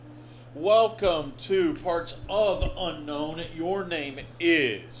Welcome to Parts of Unknown. Your name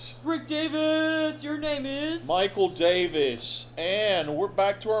is Rick Davis, your name is Michael Davis, and we're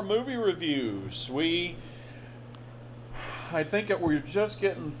back to our movie reviews. I think that we're just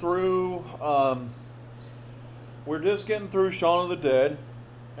getting through. We're just getting through Shaun of the Dead,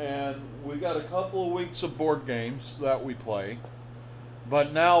 and we got a couple of weeks of board games that we play.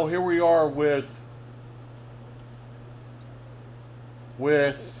 But now here we are with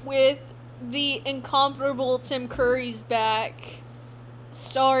with the incomparable Tim Curry's back,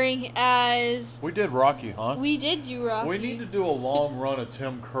 starring as we did Rocky, huh? we did do Rocky. We need to do a long run of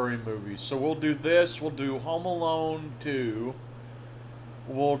Tim Curry movies. So we'll do this. We'll do Home Alone 2.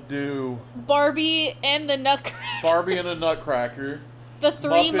 We'll do Barbie and the Nutcracker. Barbie and the Nutcracker. The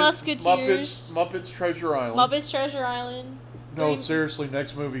Three Musketeers. Muppets Treasure Island. Muppets Treasure Island. No, seriously,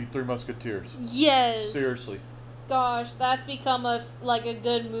 next movie, Three Musketeers. Yes. Seriously. Gosh, that's become a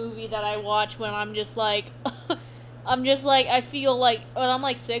good movie that I watch when I'm just like, I feel like when I'm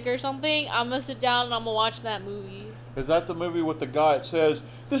like sick or something, I'm gonna sit down and I'm gonna watch that movie. Is that the movie with the guy that says,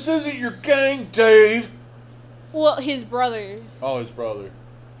 "This isn't your gang, Dave"? Well, his brother. Oh, his brother.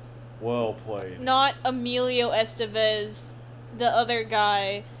 Well played. Not Emilio Estevez, the other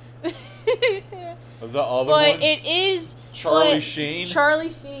guy. The other but one? it is Charlie Sheen?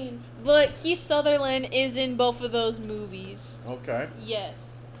 Charlie Sheen. But Keith Sutherland is in both of those movies. Okay.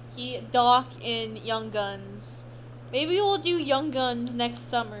 Yes. Doc in Young Guns. Maybe we'll do Young Guns next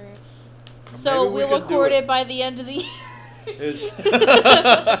summer. So Maybe we we'll could do record it. it by the end of the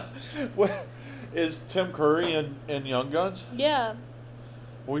year. Is Tim Curry in Young Guns? Yeah.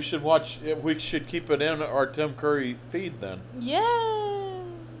 We should watch. We should keep it in our Tim Curry feed then. Yeah.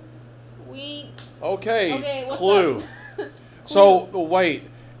 Sweet. Okay. What's Clue. up? So wait,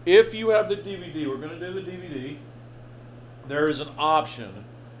 if you have the DVD, we're gonna do the DVD. There is an option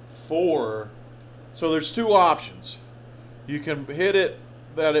for. So there's two options. You can hit it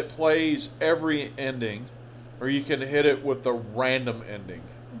that it plays every ending, or you can hit it with the random ending.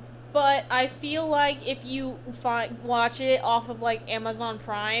 But I feel like if you watch it off of like Amazon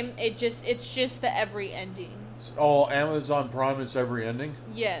Prime, it's just the every ending. Oh, Amazon Prime is every ending?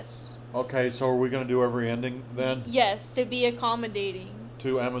 Yes. Okay, so are we going to do every ending then? Yes, to be accommodating.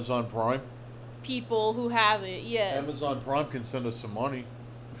 To Amazon Prime? People who have it, yes. Amazon Prime can send us some money.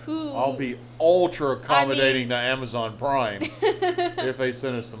 Who? I'll be ultra accommodating to Amazon Prime if they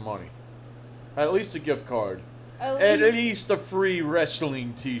send us some money. At least a gift card. At least a free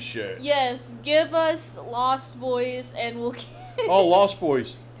wrestling t-shirt. Yes, give us Lost Boys and we'll... Oh, Lost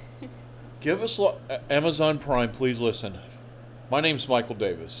Boys. Give us Amazon Prime, please listen. My name's Michael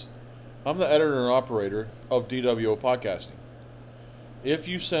Davis. I'm the editor and operator of DWO Podcasting. If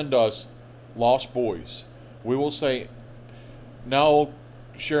you send us Lost Boys, we will say, now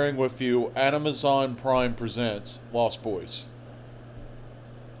sharing with you, Amazon Prime presents Lost Boys.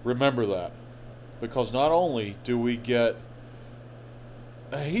 Remember that. Because not only do we get...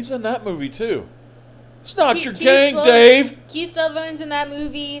 he's in that movie too. It's not your gang, Dave! Keith Sutherland's in that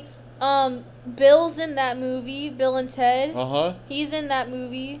movie. Bill's in that movie. Bill and Ted. Uh-huh. He's in that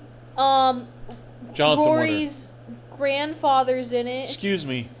movie. Jonathan Rory's grandfather's in it. Excuse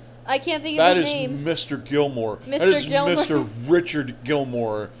me. I can't think of his name. That is Mr. Gilmore. Mr. That is Gilmore. Mr. Richard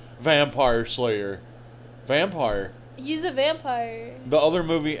Gilmore, Vampire Slayer. Vampire. He's a vampire. The other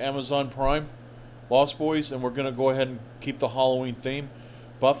movie, Amazon Prime, Lost Boys, and we're going to go ahead and keep the Halloween theme.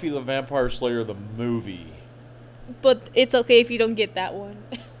 Buffy the Vampire Slayer, the movie. But it's okay if you don't get that one.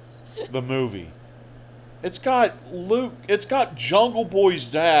 The movie. It's got Jungle Boy's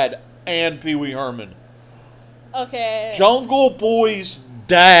dad and Pee Wee Herman. Okay. Jungle Boy's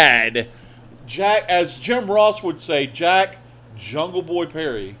dad, Jack, as Jim Ross would say, Jungle Boy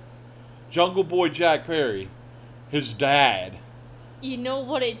Jack Perry, his dad. You know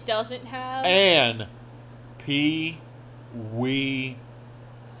what it doesn't have? And Pee Wee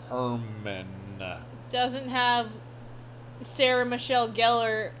Herman. Doesn't have Sarah Michelle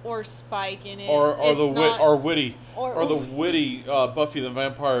Gellar or Spike in it. Or the witty Buffy the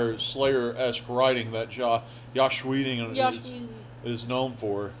Vampire Slayer-esque writing that Josh Whedon is known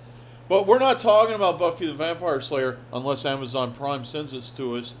for. But we're not talking about Buffy the Vampire Slayer unless Amazon Prime sends it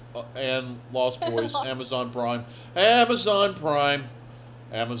to us, and Lost Boys, Amazon Prime. Now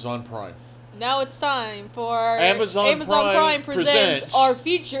it's time for Amazon Prime presents our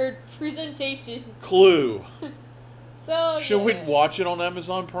featured presentation. Clue. So Should we watch it on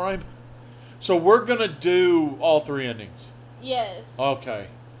Amazon Prime? So we're going to do all three endings. Yes. Okay.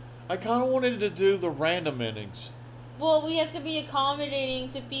 I kind of wanted to do the random endings. Well, we have to be accommodating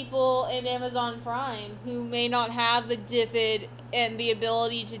to people in Amazon Prime who may not have the Divid and the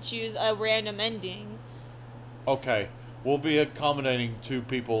ability to choose a random ending. Okay, we'll be accommodating to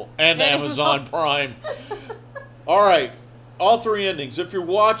people and Amazon Prime. All right, all 3 endings. If you're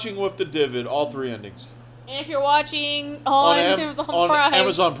watching with the Divid, all 3 endings. And if you're watching on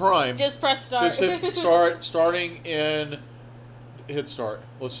Amazon Prime, just press start. Just hit start. Starting in. Hit start.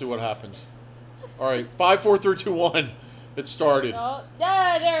 Let's see what happens. All right, 5, 4, 3, 2, 1. It started. Oh,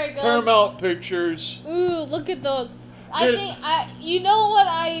 yeah, there it goes. Paramount Pictures. Ooh, look at those. You know what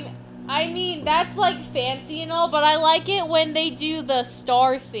I mean, that's like fancy and all, but I like it when they do the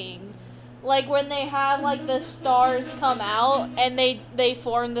star thing. Like when they have like the stars come out and they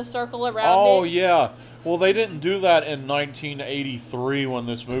form the circle around it. Oh, yeah. Well, they didn't do that in 1983 when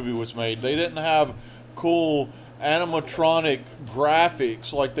this movie was made. They didn't have cool animatronic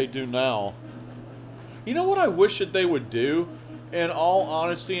graphics like they do now. You know what I wish that they would do? In all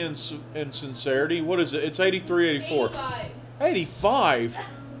honesty and sincerity, what is it? It's 83, 84. 85?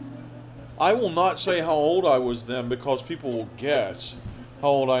 I will not say how old I was then because people will guess how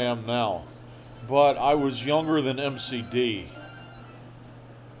old I am now. But I was younger than MCD.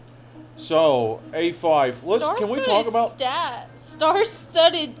 So, A5. Can we talk about...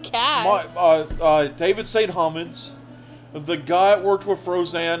 Star-studded cast. David St. Humans. The guy that worked with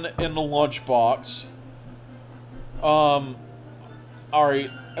Roseanne in the lunchbox.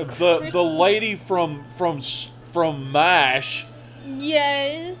 Alright, the lady from MASH.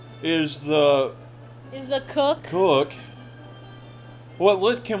 Yes. Is the cook.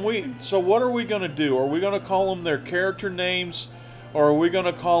 So what are we gonna do? Are we gonna call them their character names, or are we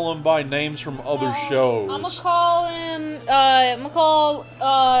gonna call them by names from other shows? I'm gonna call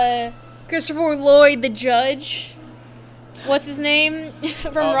Christopher Lloyd the judge. What's his name?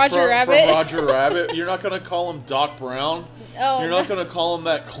 From Roger Rabbit. From Roger Rabbit. You're not gonna call him Doc Brown. Oh. You're not gonna call him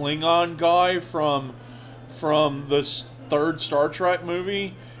that Klingon guy from the 3rd Star Trek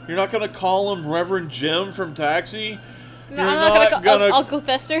movie. You're not gonna call him Reverend Jim from Taxi. No, I'm not gonna call Uncle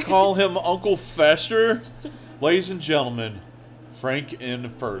Fester. Call him Uncle Fester. Ladies and gentlemen,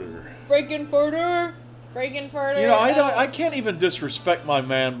 Frankenfurter. You know, I can't even disrespect my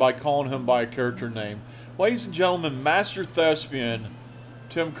man by calling him by a character name. Ladies and gentlemen, Master Thespian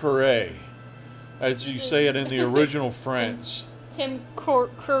Tim Curry, as you say it in the original French. Tim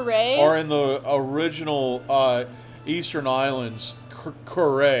Curry? Or in the original Eastern Islands,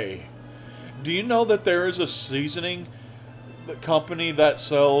 Curry. Do you know that there is a seasoning company that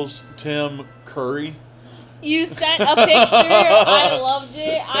sells Tim Curry? You sent a picture. I loved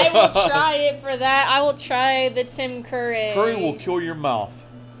it. I will try it for that. I will try the Tim Curry. Curry will kill your mouth.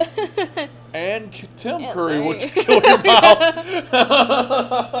 And Tim Curry would kill your mouth.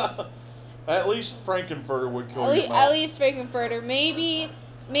 At least Frankenfurter would kill your mouth. At least Frankenfurter. Maybe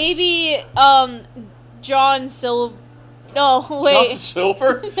John Silver. No, wait. John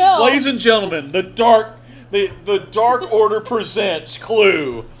Silver? No. Ladies and gentlemen, the Dark Order presents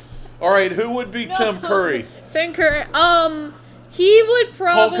Clue. All right, who would be Tim Curry? Tim Curry. He would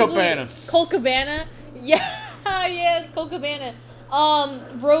probably Colt Cabana. Colt Cabana. Yeah. Yes, Colt Cabana.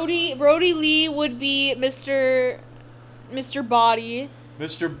 Brody Lee would be Mr. Body.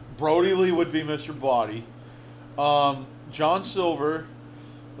 Mr. Brody Lee would be Mr. Body. John Silver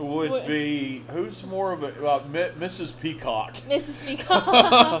would be, who's more of a Mrs. Peacock. Mrs.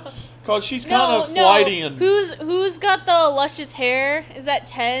 Peacock. Because she's kind of flighty and... Who's got the luscious hair? Is that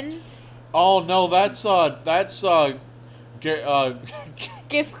 10? Oh no, that's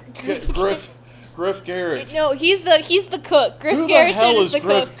Griff Garrett. No, he's the cook. Griff Garrison is the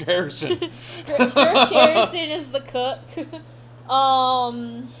cook. Griff Garrison? Griff Garrison is the cook.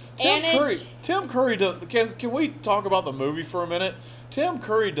 Tim Curry. Can we talk about the movie for a minute? Tim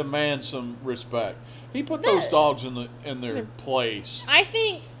Curry demands some respect. He put those dogs in their place. I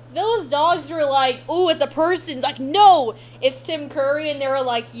think those dogs were like, "Ooh, it's a person." It's like, no, it's Tim Curry, and they were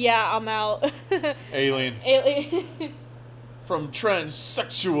like, "Yeah, I'm out." Alien. From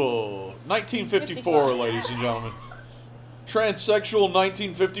Transsexual, 1954, ladies and gentlemen. Transsexual,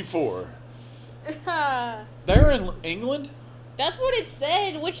 1954. They're in England? That's what it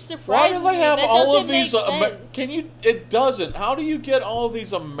said, which surprises me. Why do they have all of these? It doesn't. How do you get all of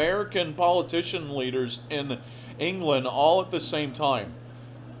these American politician leaders in England all at the same time?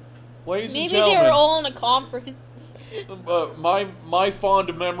 Ladies and gentlemen. Maybe they were all in a conference. My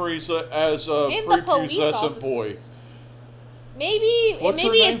fond memories as a prepubescent boy. Maybe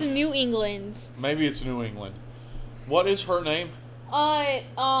it's New England. Maybe it's New England. What is her name?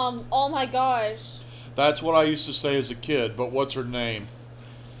 Oh my gosh. That's what I used to say as a kid, but what's her name?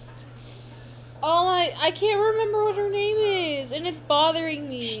 Oh I can't remember what her name is, and it's bothering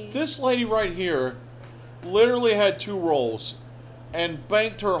me. This lady right here literally had 2 roles and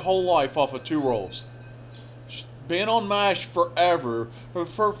banked her whole life off of 2 roles. Been on MASH forever.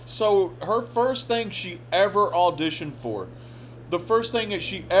 So her first thing she ever auditioned for, the first thing that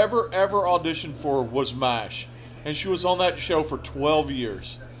she ever auditioned for was MASH. And she was on that show for 12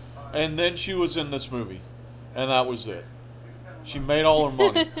 years. And then she was in this movie. And that was it. She made all her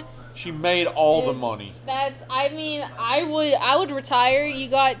money. She made all the money. I would retire. You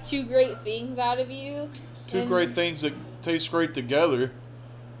got 2 great things out of you. 2 great things that taste great together.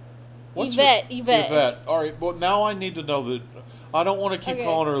 Yvette. All right, but now I need to know that. I don't want to keep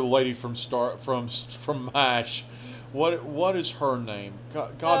calling her the lady from MASH. What is her name?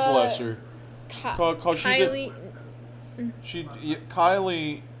 God bless her. Kylie.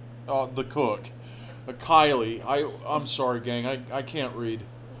 Kylie, the cook. Kylie. I'm sorry, gang. I can't read.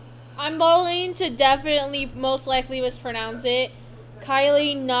 I'm going to definitely most likely mispronounce it.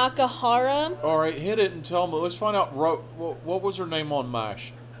 Kylie Nakahara. All right, hit it and tell me. Let's find out. What was her name on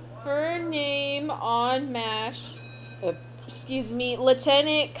MASH? Her name on MASH.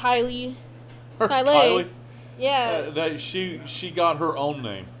 Lieutenant Kylie. Kylie. Yeah. She got her own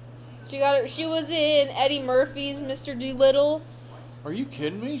name. She was in Eddie Murphy's Mr. Doolittle. Are you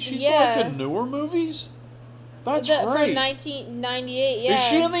kidding me? She's like in newer movies? That's great. From 1998, yeah. Is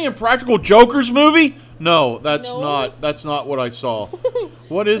she in the Impractical Jokers movie? No, that's not what I saw.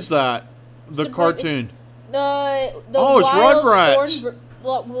 What is that? The cartoon. It's Rugrats.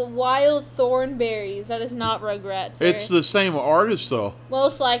 Wild Thornberries. That is not Rugrats. It's the same artist, though.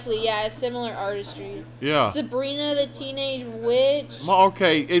 Most likely, yeah. Similar artistry. Yeah. Sabrina the Teenage Witch.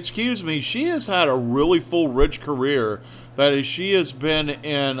 Okay, excuse me. She has had a really full, rich career. That is, she has been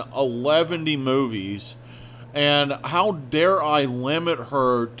in 11 movies. And how dare I limit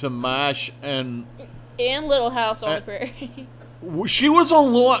her to MASH and Little House on the Prairie. She was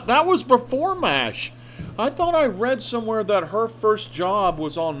on... That was before MASH. I thought I read somewhere that her first job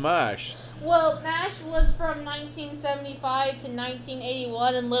was on MASH. Well, MASH was from 1975 to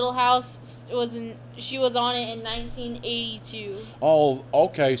 1981, and Little House she was on it in 1982. Oh,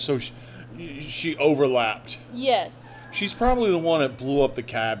 okay, so she overlapped. Yes. She's probably the one that blew up the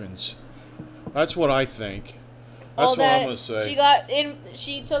cabins. That's what I think. That's what I'm gonna say.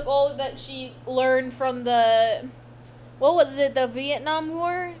 She took all that she learned from the... What was it? The Vietnam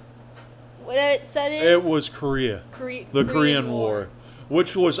War? That set in? It was Korea. The Korean War.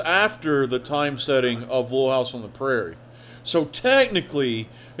 Which was after the time setting of Little House on the Prairie. So technically,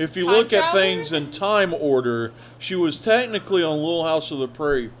 if you look at things in time order, she was technically on Little House on the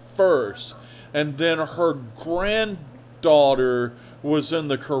Prairie first. And then her granddaughter was in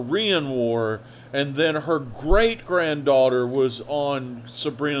the Korean War. And then her great-granddaughter was on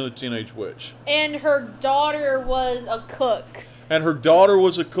Sabrina the Teenage Witch. And her daughter was a cook. And her daughter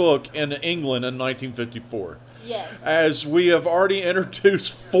was a cook in England in 1954. Yes. As we have already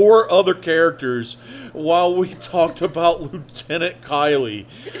introduced 4 other characters while we talked about Lieutenant Kylie.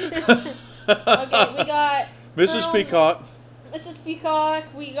 Okay, we got... Mrs. Peacock. Mrs. Peacock.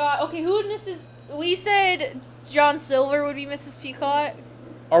 We got... Okay, who would Mrs... We said John Silver would be Mrs. Peacock.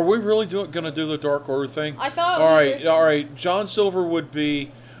 Are we really going to do the Dark Order thing? I thought all right. John Silver would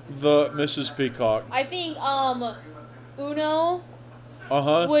be the Mrs. Peacock. I think Uno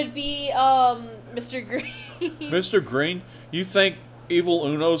would be Mr. Green. Mr. Green? You think Evil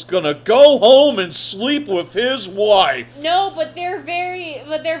Uno's going to go home and sleep with his wife? No, but they're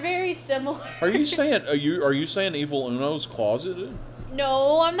very similar. Are you saying Evil Uno's closeted?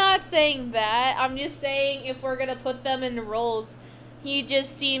 No, I'm not saying that. I'm just saying if we're going to put them in roles, he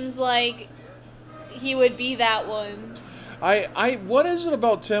just seems like he would be that one. What is it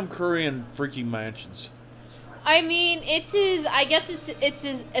about Tim Curry and Freaky Mansions? I mean, it's his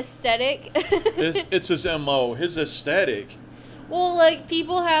aesthetic. it's his MO, his aesthetic. Well, like,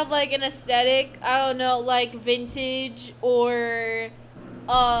 people have, like, an aesthetic, I don't know, like, vintage or,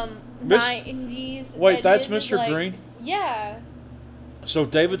 90s. Wait, that's Mr. Green? Yeah. So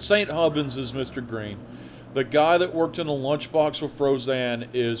David St. Hubbins is Mr. Green. The guy that worked in a lunchbox with Roseanne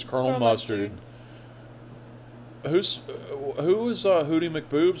is Colonel Mustard. Who is Hootie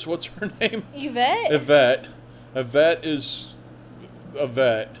McBoobs? What's her name? Yvette. Yvette is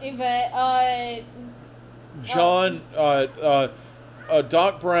Yvette. John,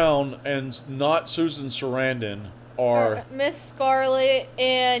 Doc Brown and not Susan Sarandon are Miss Scarlet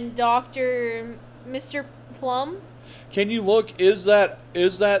and Mr. Plum. Can you look? Is that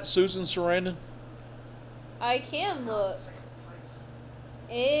Susan Sarandon? I can look.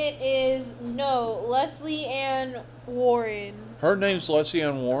 It is Leslie Ann Warren. Her name's Leslie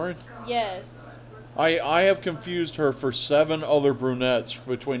Ann Warren? Yes. I have confused her for 7 other brunettes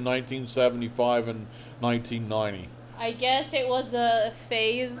between 1975 and 1990. I guess it was a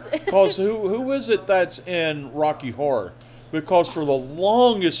phase. Because who is it that's in Rocky Horror? Because for the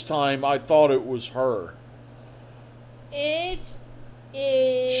longest time, I thought it was her. It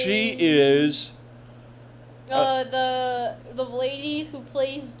is. She is. The lady who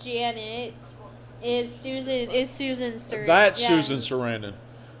plays Janet is Susan Sarandon. That's Susan Sarandon.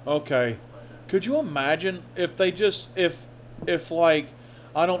 Okay. Could you imagine if they just if like,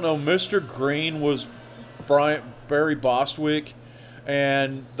 I don't know, Mr. Green was Barry Bostwick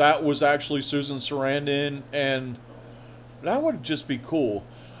and that was actually Susan Sarandon, and that would just be cool.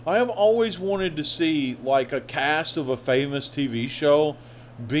 I have always wanted to see like a cast of a famous TV show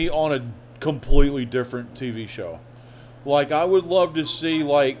be on a completely different TV show. Like, I would love to see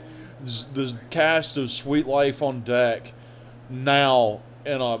like the cast of Sweet Life on Deck now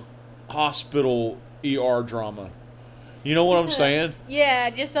in a hospital ER drama. You know what I'm saying? Yeah,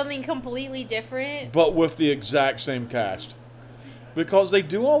 just something completely different. But with the exact same cast. Because they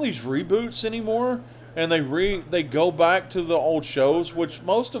do all these reboots anymore, and they go back to the old shows, which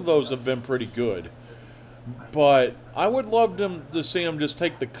most of those have been pretty good. But I would love them to see them just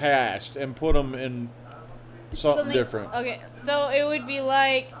take the cast and put them in something different. Okay, so it would be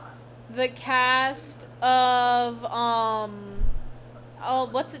like the cast of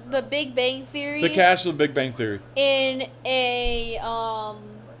what's it, The Big Bang Theory? The cast of The Big Bang Theory. In a I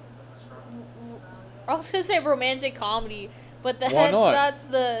was gonna say romantic comedy, but that's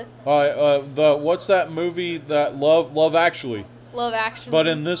the what's that movie, that Love Actually? Love Actually. But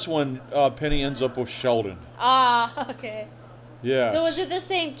in this one, Penny ends up with Sheldon. Ah, okay. Yeah. So is it the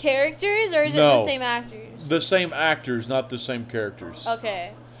same characters or is it the same actors? The same actors, not the same characters.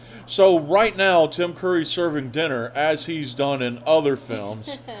 Okay. So right now, Tim Curry's serving dinner, as he's done in other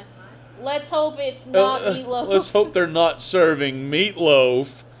films. Let's hope it's not meatloaf. Let's hope they're not serving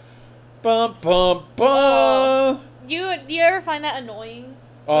meatloaf. Bum, bum, bum. Do you ever find that annoying?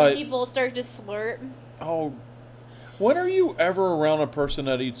 When people start to slurp? Oh, when are you ever around a person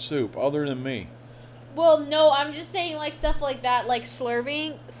that eats soup, other than me? Well, no, I'm just saying like stuff like that, like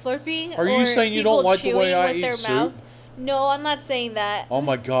slurping. Are you saying you don't like the way I eat soup? Mouth. No, I'm not saying that. Oh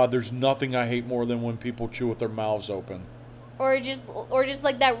my God, there's nothing I hate more than when people chew with their mouths open. Or just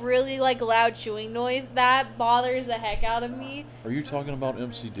like that really like loud chewing noise that bothers the heck out of me. Are you talking about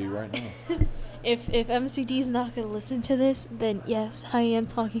MCD right now? If MCD's not gonna listen to this, then yes, I am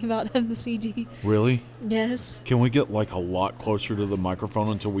talking about MCD. Really? Yes. Can we get like a lot closer to the microphone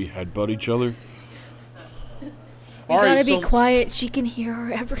until we headbutt each other? You gotta be quiet. She can hear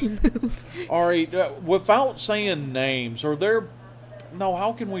our every move. All right, without saying names,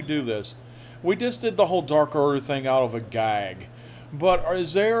 how can we do this? We just did the whole Dark Order thing out of a gag. But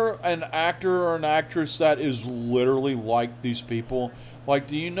is there an actor or an actress that is literally like these people? Like,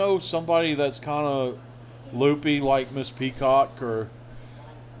 do you know somebody that's kind of loopy like Miss Peacock, or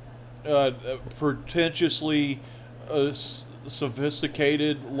pretentiously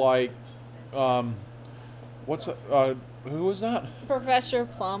sophisticated like... who was that? Professor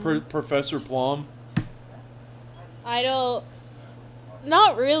Plum. Professor Plum. I don't.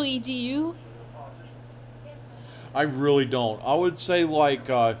 Not really. Do you? I really don't. I would say like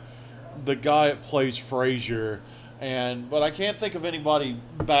the guy that plays Frasier, but I can't think of anybody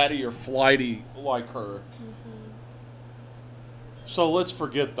batty or flighty like her. Mm-hmm. So let's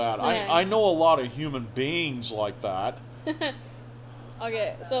forget that. Yeah. I know a lot of human beings like that.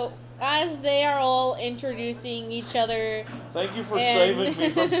 Okay, so as they are all introducing each other... Thank you for saving me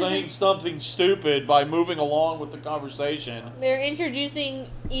from saying something stupid by moving along with the conversation. They're introducing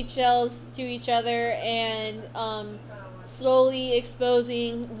each other and slowly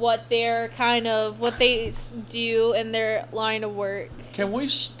exposing what they do in their line of work. Can we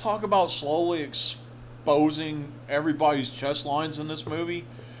talk about slowly exposing everybody's chest lines in this movie?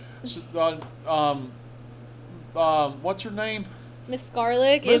 What's her name? Miss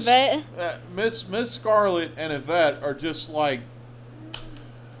Scarlet, Yvette. Miss Scarlet and Yvette are just like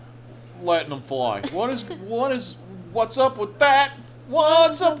letting them fly. What's up with that?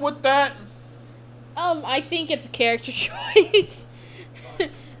 What's up with that? I think it's a character choice. From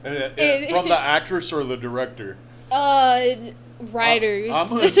the actress or the director? Writers. I'm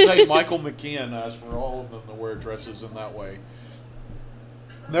going to say Michael McKean asked for all of them to wear dresses in that way.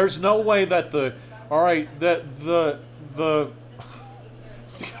 There's no way that the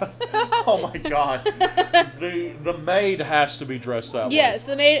oh my God, the maid has to be dressed that way. Yes,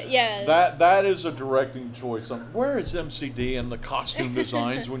 the maid. Yes. That is a directing choice. Where is MCD and the costume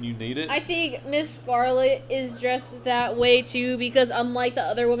designs when you need it? I think Miss Scarlet is dressed that way too, because unlike the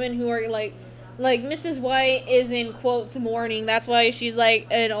other women who are like Like, Mrs. White is in quotes mourning. That's why she's like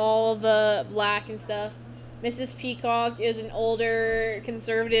in all the black and stuff. Mrs. Peacock is an older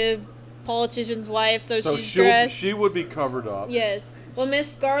conservative politician's wife, so she's dressed. She would be covered up. Yes. Well,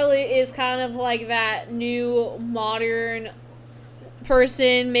 Miss Scarlet is kind of like that new modern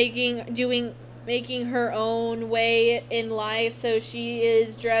person making her own way in life, so she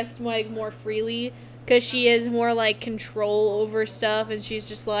is dressed like more freely because she has more like control over stuff, and she's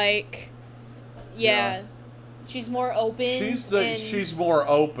just like, yeah. She's more open. She's more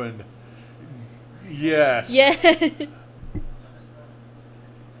open. Yes. Yeah.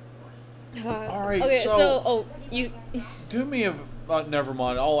 All right. Okay. So you. Do me a. Never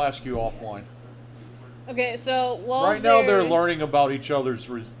mind. I'll ask you offline. Okay. So right now they're learning about each other's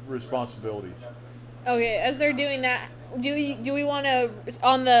responsibilities. Okay. As they're doing that, do we want to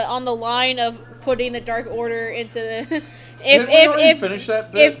on the line of putting the Dark Order into the if finish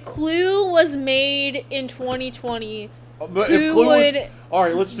that bit? If Clue was made in 2020, all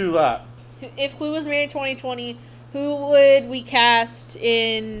right, let's do that. If Clue was made in 2020, who would we cast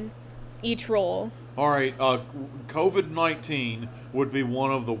in each role? All right, COVID-19 would be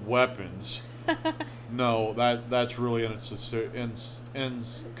one of the weapons. No, that's really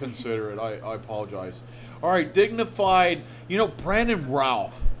inconsiderate. I apologize. All right, dignified. Brandon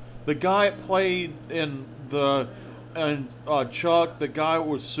Routh, the guy that played in Chuck, the guy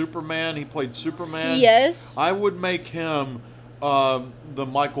was Superman. He played Superman. Yes. I would make him the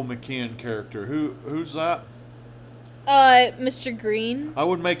Michael McKean character. Who's that? Mr. Green. I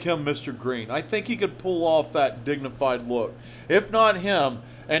would make him Mr. Green. I think he could pull off that dignified look. If not him,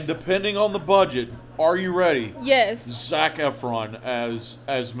 and depending on the budget, are you ready? Yes. Zac Efron as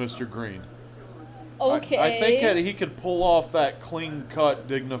Mr. Green. Okay. I think that he could pull off that clean-cut,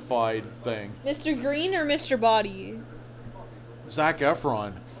 dignified thing. Mr. Green or Mr. Body? Zac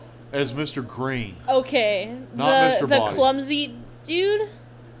Efron as Mr. Green. Okay. Not Mr. Body. The clumsy dude?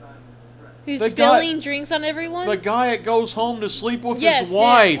 Who's spilling drinks on everyone? The guy that goes home to sleep with his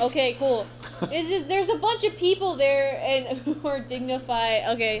wife. Him. Okay, cool. There's a bunch of people there and who are dignified.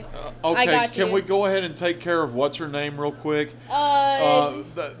 Okay. Okay. I got you. Can we go ahead and take care of what's her name real quick? I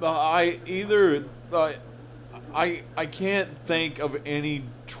can't think of any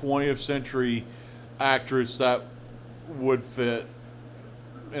 20th century actress that would fit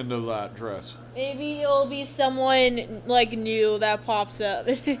into that dress. Maybe it'll be someone like new that pops up.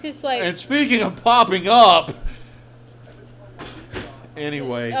 It's like. And speaking of popping up,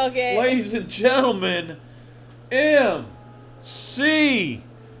 anyway, okay. Ladies and gentlemen, MCD.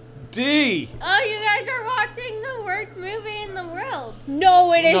 Oh, you guys are watching the worst movie in the world.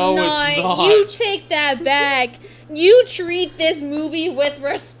 No, it is not. It's not. You take that back. You treat this movie with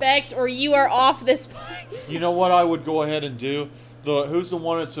respect, or you are off this point. You know what I would go ahead and do? Who's the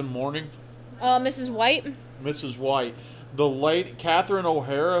one that's in mourning? Mrs. White. Mrs. White. The late Catherine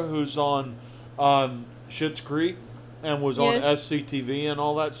O'Hara, who's on Schitt's Creek and was on SCTV and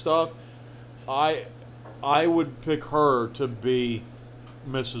all that stuff. I would pick her to be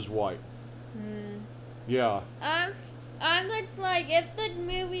Mrs. White. Yeah. I'm like, if the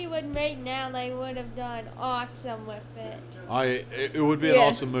movie was made now, they would have done awesome with it. It would be an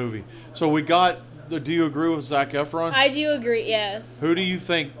awesome movie. So we got. Do you agree with Zac Efron? I do agree. Yes. Who do you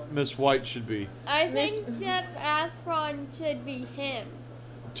think Miss White should be? I think Zac Efron should be him.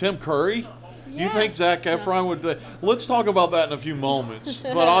 Tim Curry? Yeah. You think Zac Efron would be? Let's talk about that in a few moments.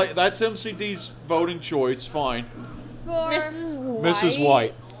 But that's MCD's voting choice. Fine. For Mrs. White. Mrs.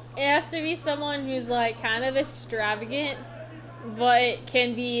 White. It has to be someone who's like kind of extravagant, but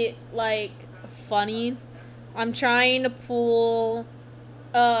can be like funny. I'm trying to pull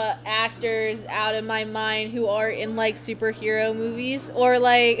actors out of my mind who are in like superhero movies or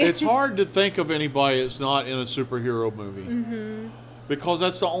like. It's hard to think of anybody that's not in a superhero movie. Mm-hmm. Because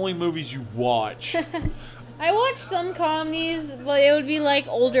that's the only movies you watch. I watch some comedies, but it would be like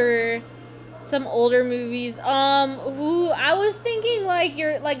some older movies. Who I was thinking like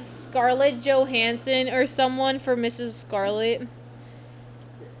you're like Scarlett Johansson or someone for Mrs. Scarlet.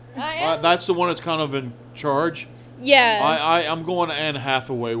 That's the one that's kind of in charge. Yeah. I'm going to Anne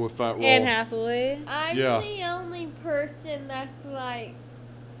Hathaway with that role. Anne Hathaway. I'm the only person that's like.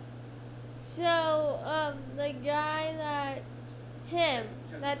 So the guy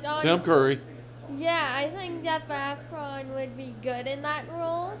that's on. Tim Curry. Yeah, I think Zac Efron would be good in that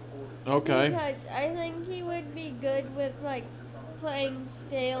role. Okay. Because I think he would be good with like playing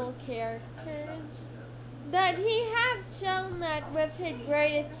stale characters. That he have shown that with his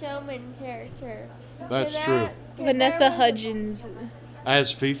Greatest Showman character. That's true. Vanessa Hudgens.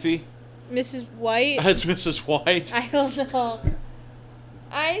 As Fifi? Mrs. White? As Mrs. White? I don't know.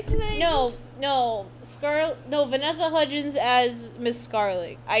 I think No, Vanessa Hudgens as Miss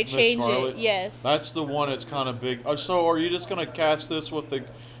Scarlet. I Miss changed Scarlet? it. Yes. That's the one that's kind of big. So are you just going to cast this with the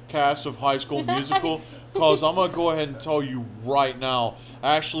cast of High School Musical? Because I'm going to go ahead and tell you right now,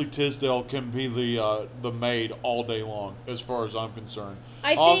 Ashley Tisdale can be the maid all day long, as far as I'm concerned. I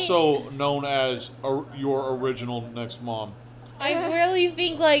think- Also known as your original next mom. I really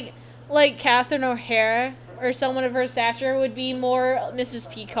think like Catherine O'Hara or someone of her stature would be more Mrs.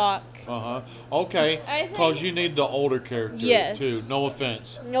 Peacock. Okay. I think- Because you need the older character Yes. too. No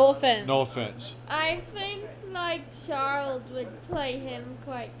offense. No offense. No offense. I think like Charles would play him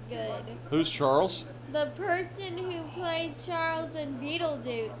quite good. Who's Charles? The person who played Charles in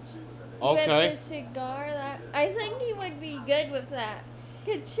Beetlejuice. Okay. With the cigar, I think he would be good with that.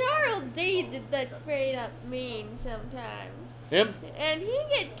 Cause Charles D's that straight up mean sometimes. And he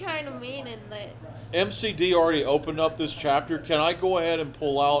get kind of mean in this. MCD already opened up this chapter. Can I go ahead and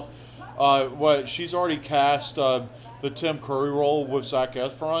pull out what she's already cast the Tim Curry role with Zac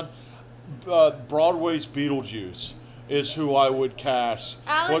Efron? Broadway's Beetlejuice is who I would cast.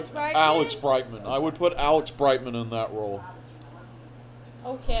 Alex Brightman? Alex Brightman. I would put Alex Brightman in that role.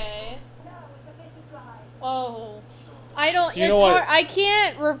 Okay. Oh. I don't. You It's know what? hard. I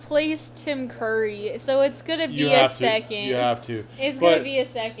can't replace Tim Curry, so it's gonna be You a have second. to. You have to. It's But gonna be a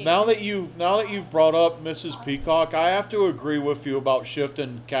second. Now that you've brought up Mrs. Peacock, I have to agree with you about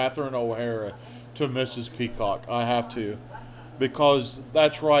shifting Catherine O'Hara to Mrs. Peacock. I have to, because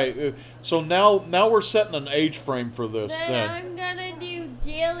that's right. So now we're setting an age frame for this. Then I'm gonna do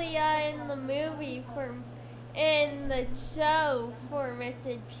Delia in the movie in the show for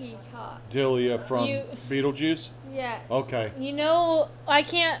Mrs. Peacock. Delia from Beetlejuice. Yeah. Okay. You know, I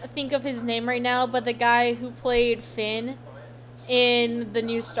can't think of his name right now, but the guy who played Finn in the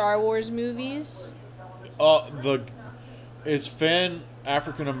new Star Wars movies. Is Finn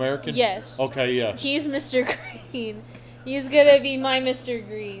African American? Yes. Okay. Yes. He's Mr. Green. He's gonna be my Mr.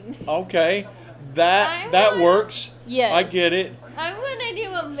 Green. Okay. That works. Yes. I get it. I'm gonna do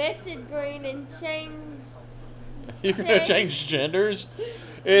a Mrs. Green and change. You're gonna change genders.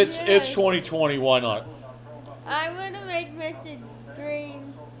 It's Yes. 2020. Why not? I'm gonna make Mrs.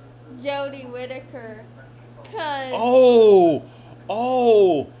 Green Jodie Whittaker. Cause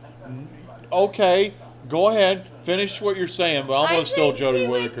Okay. Go ahead. Finish what you're saying, but I'm gonna steal Jodie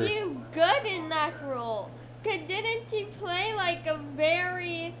Whittaker. I think she would do good in that role. Cause didn't she play like a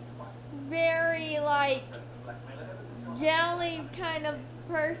very, very like jelly kind of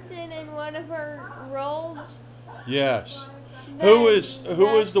person in one of her roles? Yes. Then Who is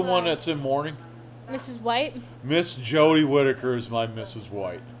that's the one why. that's in mourning? Mrs. White. Miss Jodie Whittaker is my Mrs.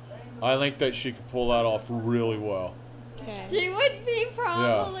 White. I think that she could pull that off really well. Okay. She would be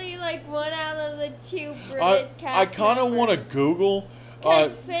probably like one out of the two British I cast kind of want to members. Google.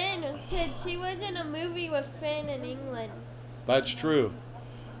 Cause she was in a movie with Finn in England. That's true.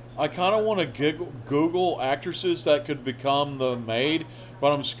 I kind of want to Google actresses that could become the maid,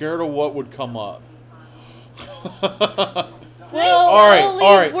 but I'm scared of what would come up. Well, All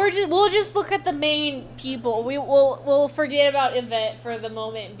right. We'll just look at the main people. We'll forget about Yvette for the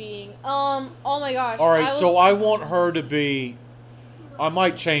moment being. Oh my gosh. All right, so I want her to be. I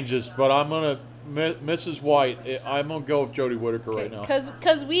might change this, but I'm gonna Mrs. White. I'm gonna go with Jodie Whittaker right now.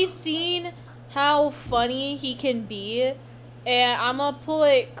 Because we've seen how funny he can be, and I'm gonna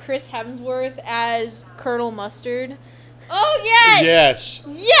put Chris Hemsworth as Colonel Mustard. Oh yes! Yes.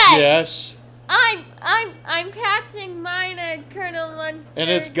 Yes! Yes. I'm catching mine at Colonel Mustard. And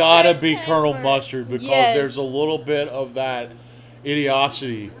it's gotta be Chris Colonel Hemsworth. Mustard because Yes. there's a little bit of that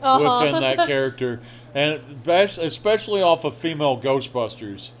idiocy Uh-huh. within that character, and especially off of female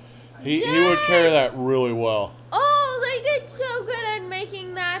Ghostbusters, he would carry that really well. Oh, they did so good at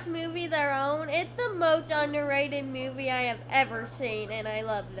making that movie their own. It's the most underrated movie I have ever seen, and I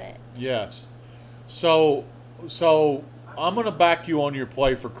loved it. Yes. So I'm gonna back you on your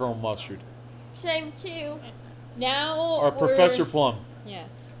play for Colonel Mustard Same too. Now or Professor Plum. Yeah,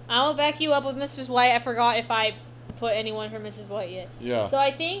 I'll back you up with Mrs. White. I forgot if I put anyone from Mrs. White yet. Yeah. So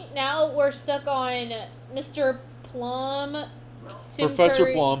I think now we're stuck on Mr. Plum, Tim Professor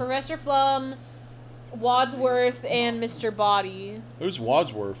Curry, Plum. Professor Plum, Wadsworth, and Mr. Body. Who's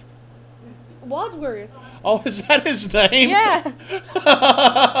Wadsworth? Wadsworth. Oh, is that his name? Yeah.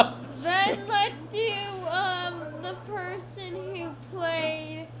 Then let's do the person who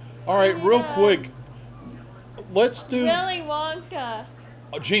played All right, real Yeah. quick. Let's do Willy Wonka.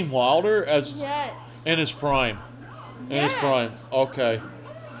 Gene Wilder as Yes. in his prime. In his Yeah. prime. Okay.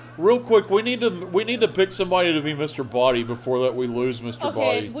 Real quick, we need to pick somebody to be Mr. Body before that we lose Mr.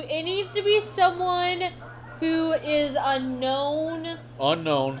 Okay, Body. it needs to be someone who is unknown.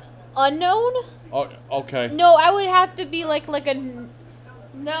 Unknown. Unknown? Oh, okay. No, I would have to be like a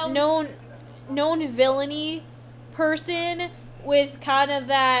No. known villainy person with kind of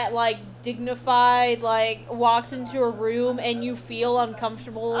that like dignified, like walks into a room and you feel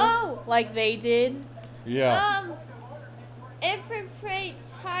uncomfortable like they did. Yeah.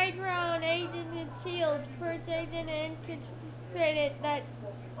 Infiltrates Hydra on Agent and Shield. First agent infiltrated that.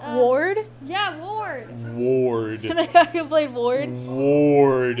 Ward? Yeah, Ward. Ward. I played Ward.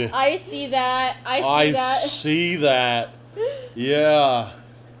 Ward. I see that. I see that. Yeah.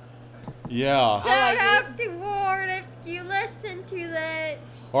 Yeah. Shout out to Ward if you listen to that.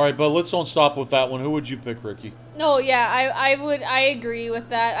 All right, but let's don't stop with that one. Who would you pick, Ricky? No, yeah, I agree with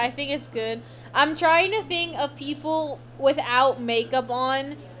that. I think it's good. I'm trying to think of people without makeup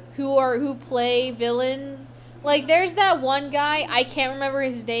on who play villains. Like there's that one guy, I can't remember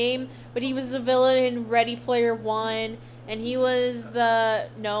his name, but he was a villain in Ready Player One, and he was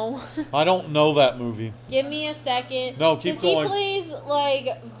no. I don't know that movie. Give me a second. No, keep going. He plays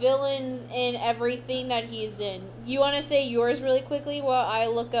like villains in everything that he's in. You want to say yours really quickly while I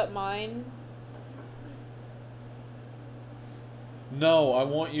look up mine? No, I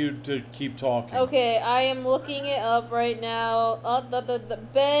want you to keep talking. Okay, I am looking it up right now.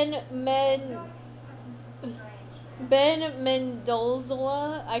 Ben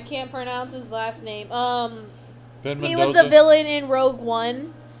Mendoza. I can't pronounce his last name. Ben Mendoza? He was the villain in Rogue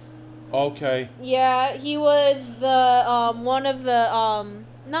One. Okay. Yeah, he was the one of the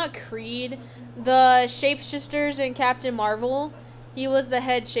not Creed, the shapeshifters in Captain Marvel. He was the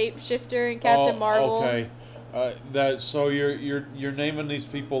head shapeshifter in Captain Marvel. Okay. So you're naming these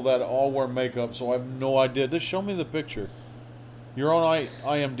people that all wear makeup, so I have no idea. Just show me the picture. You're on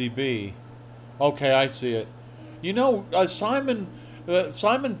IMDb. Okay, I see it. You know, Simon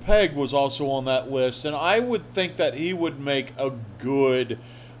Pegg was also on that list, and I would think that he would make a good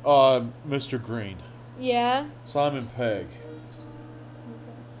Mr. Green. Yeah. Simon Pegg.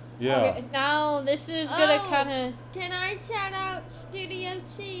 Yeah. Okay, now this is gonna kind of. Can I shout out Studio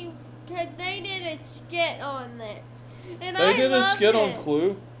C? Because they did a skit on this. And They did a skit on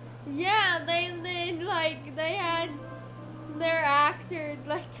Clue? Yeah, they did, like, they had their actors,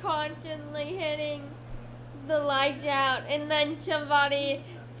 like, constantly hitting the lights out, and then somebody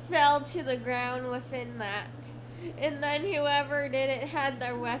fell to the ground within that. And then whoever did it had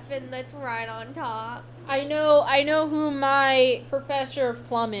their weapon that's right on top. I know who my Professor of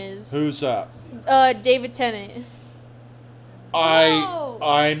Plum is. Who's that? David Tennant. No.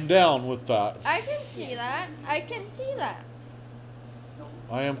 I'm down with that. I can see that.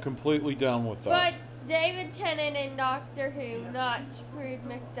 I am completely down with that. But David Tennant in Doctor Who, not Scrooge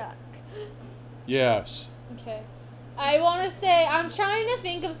McDuck. Yes. Okay. I want to say, I'm trying to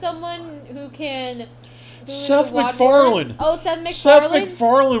think of someone who can... Seth MacFarlane. Oh, Seth MacFarlane? Seth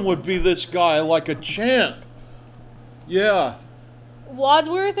MacFarlane would be this guy like a champ. Yeah.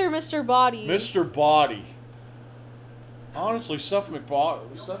 Wadsworth or Mr. Body? Mr. Body. Honestly, Seth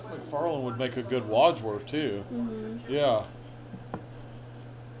MacFarlane would make a good Wadsworth, too. Mm-hmm. Yeah.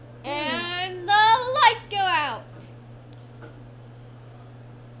 And the light go out.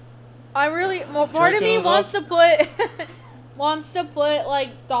 I really... Part of me wants to put...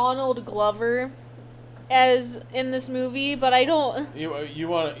 like, Donald Glover as in this movie, but I don't... You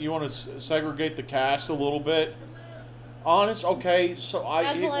want to segregate the cast a little bit? Okay, so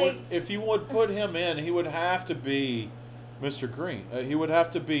if you would put him in, he would have to be Mr. Green. He would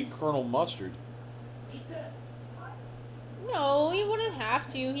have to be Colonel Mustard. No, he wouldn't have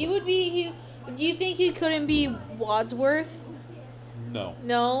to. He would be... Do you think he couldn't be Wadsworth? No.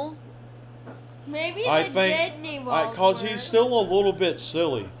 No? Maybe Disney Wadsworth. Because he's still a little bit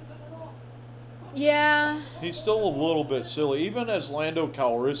silly. Yeah. He's still a little bit silly. Even as Lando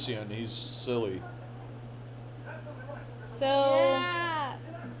Calrissian, he's silly. So... Yeah.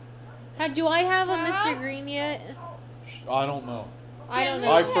 Do I have a Mr. Green yet? I don't know. I don't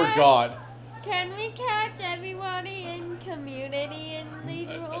know. I forgot. Can we catch everybody in Community in these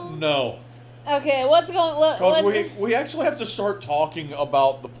roles? No. Okay, what's going... Because we actually have to start talking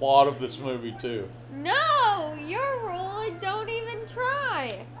about the plot of this movie, too. No! Your rule is don't even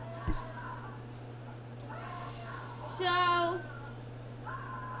try. So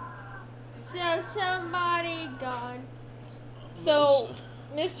somebody gone. So,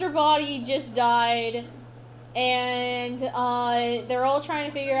 Mr. Body just died, and they're all trying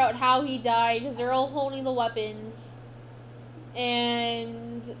to figure out how he died, because they're all holding the weapons,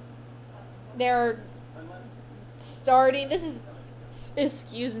 and they're starting... This is...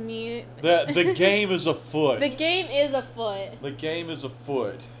 Excuse me. The game is afoot. The game is afoot. The game is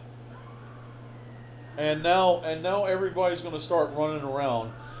afoot. and now everybody's going to start running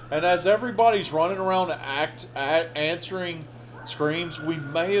around. And as everybody's running around answering screams, we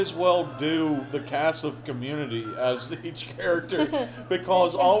may as well do the cast of Community as each character,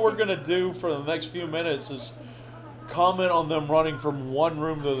 because all we're going to do for the next few minutes is comment on them running from one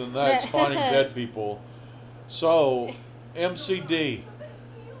room to the next, finding dead people. So, MCD,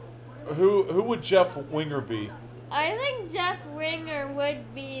 who would Jeff Winger be? I think Jeff Winger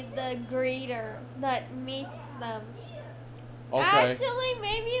would be the greeter that meets them. Okay. Actually,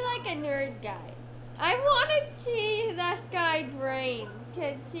 maybe like a nerd guy. I want to see that guy Brain,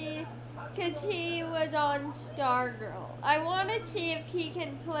 cause he was on Stargirl. I want to see if he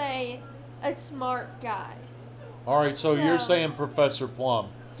can play a smart guy. All right, so you're saying Professor Plum.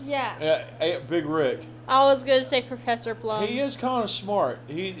 Yeah. Big Rick. I was going to say Professor Plum. He is kind of smart.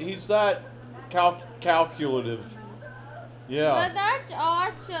 He's that calculative. Yeah. But that's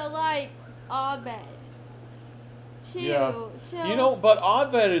also like Abed. Too. Yeah. So, You know, but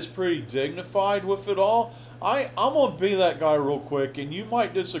Oddvet is pretty dignified with it all. I'm gonna be that guy real quick, and you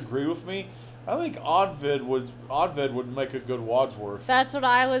might disagree with me. I think Oddvet would make a good Wadsworth. That's what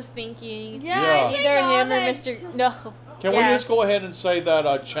I was thinking. Yeah, Yeah. I think Either him or Abed- Mr. No. Can Yeah. we just go ahead and say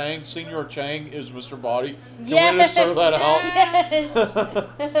that Senior Chang is Mr. Body? Can Yes. we just throw that out? Yes.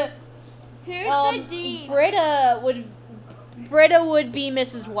 Who's the dean? Britta would be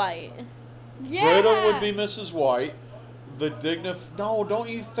Mrs. White. Yeah. Britta would be Mrs. White. No, don't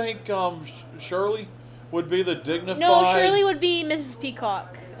you think Shirley would be the dignified? No, Shirley would be Mrs.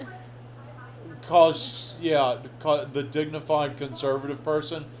 Peacock. The dignified conservative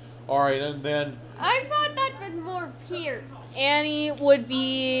person. All right, and then I thought that was more Pierce. Annie would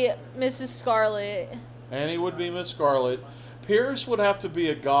be Mrs. Scarlet. Annie would be Miss Scarlet. Pierce would have to be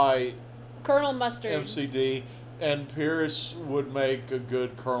a guy, Colonel Mustard. MCD, and Pierce would make a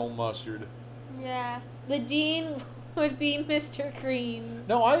good Colonel Mustard. Yeah. The dean would be Mr. Green.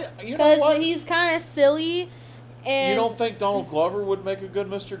 No, you know Because what? he's kind of silly. And You don't think Donald Glover would make a good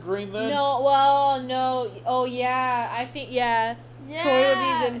Mr. Green then? No, well, no. Oh, yeah. I think, yeah. Yeah. Troy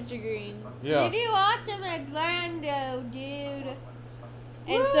would be the Mr. Green. Yeah. You do awesome at Lando, dude.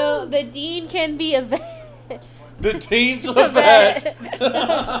 And so the dean can be a vet. The teen's a A vet.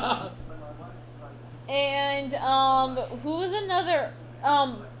 vet. And who's another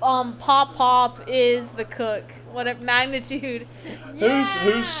Pop is the cook. What a magnitude.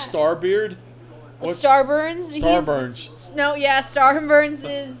 Who's Starbeard? What's- Starburns. Starburns. No, yeah, Starburns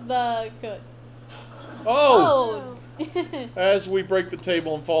is the cook. Oh! Oh. As we break the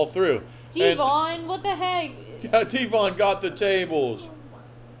table and fall through. Devon, what the heck? Yeah, Devon got the tables.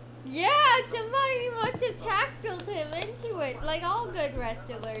 Yeah, somebody must have tackled him into it, like all good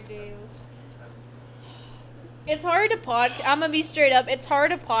wrestlers do. It's hard to I'm gonna be straight up. It's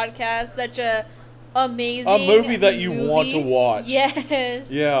hard to podcast such a amazing A movie that you want to watch. Yes.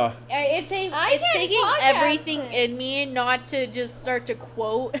 Yeah. It's I it's can taking podcast everything it. in me not to just start to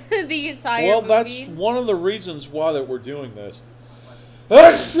quote the entire Well, movie. that's one of the reasons why that we're doing this.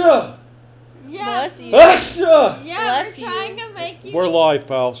 Asha! Yeah. Bless you. Asha! Yeah, Bless we're you. trying to make you. We're live,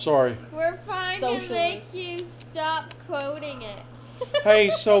 pal. Sorry. We're trying to make Socialists. you stop quoting it. Hey,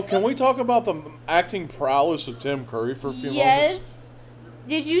 so can we talk about the acting prowess of Tim Curry for a few moments? Yes.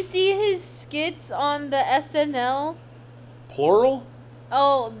 Did you see his skits on the SNL? Plural?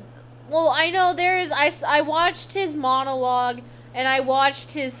 Oh, well, I know I watched his monologue and I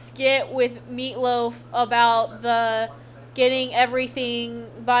watched his skit with Meatloaf about buying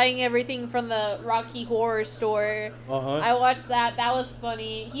everything from the Rocky Horror Store. Uh-huh. I watched that. That was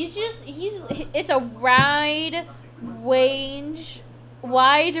funny. It's a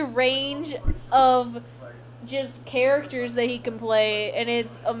wide range of just characters that he can play, and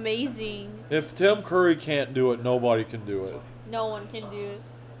it's amazing. If Tim Curry can't do it, nobody can do it. No one can do it.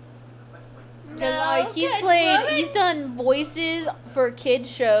 No, He's done voices for kid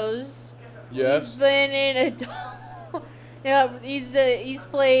shows. Yes? He's been in adult. Yeah, he's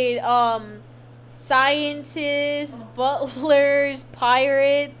played scientists, butlers,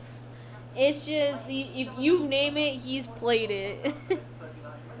 pirates. It's just if you name it, he's played it.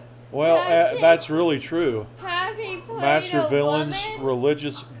 Well, That's that's really true. Have he played Master a villains, woman?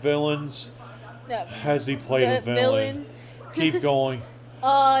 religious villains. Has he played a The villain? Keep going.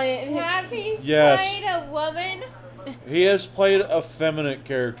 Have he Yes. played a woman? He has played effeminate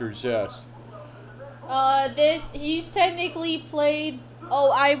characters, yes. He's technically played.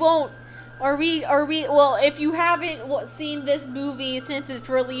 Oh, I won't. Well, if you haven't seen this movie since it's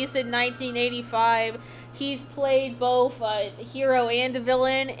released in 1985, he's played both a hero and a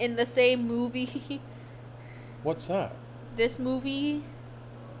villain in the same movie. What's that? This movie.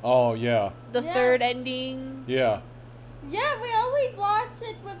 Oh, yeah. The Yeah. third ending. Yeah. Yeah, we always watch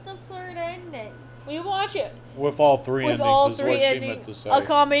it with the third ending. We watch it With all three with endings all is three what she endings, meant to say.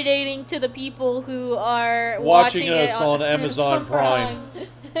 accommodating to the people who are Watching watching us it on Amazon Prime.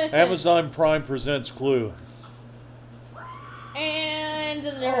 Amazon Prime presents Clue. And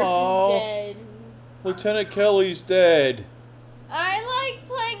the nurse Aw. is dead. Lieutenant Kelly's dead. I like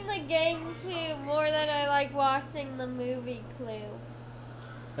playing the game Clue more than I like watching the movie Clue.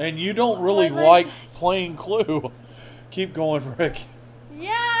 And you don't really Like- like playing Clue. Keep going, Rick.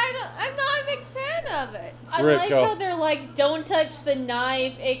 Yeah, I'm not a big fan of it. I Rick, like go. how they're like, don't touch the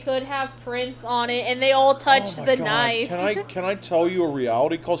knife. It could have prints on it, and they all touched Oh my the God. knife. Can I tell you a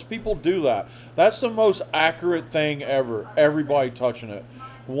reality? Because people do that. That's the most accurate thing ever. Everybody touching it.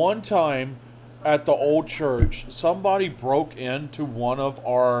 One time at the old church, somebody broke into one of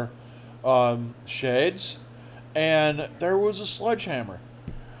our sheds, and there was a sledgehammer.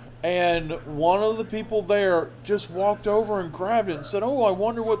 And one of the people there just walked over and grabbed it and said, "Oh, I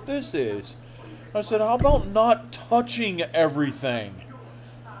wonder what this is." I said, "How about not touching everything?"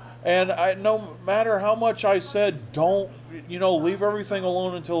 And no matter how much I said, don't, leave everything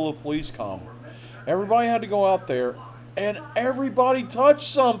alone until the police come. Everybody had to go out there, and everybody touched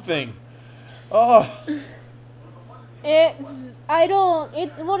something. It's I don't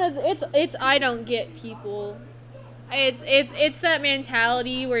get people. It's that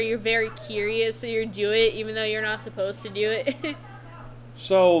mentality where you're very curious, so you do it even though you're not supposed to do it.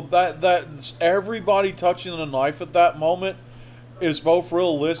 So that's everybody touching the knife at that moment is both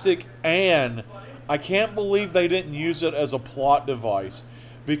realistic, and I can't believe they didn't use it as a plot device,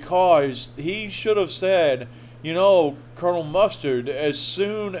 because he should have said, Colonel Mustard, as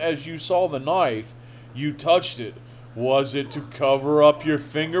soon as you saw the knife, you touched it. Was it to cover up your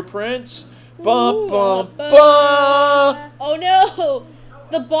fingerprints? Bum, bum, bum. Oh no!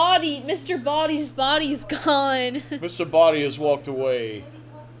 The body, Mr. Body's body's gone. Mr. Body has walked away.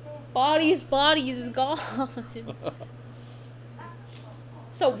 Body's is gone.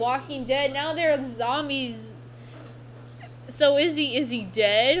 So Walking Dead, now they're zombies. So is he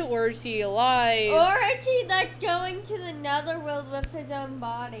dead or is he alive? Or is he like going to the netherworld with his own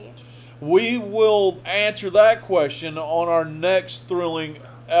body? We will answer that question on our next thrilling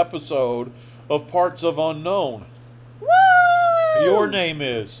episode of Parts of Unknown. Woo! Your name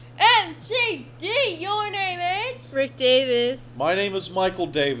is? MCD, your name is? Rick Davis. My name is Michael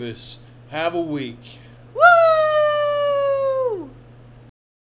Davis. Have a week.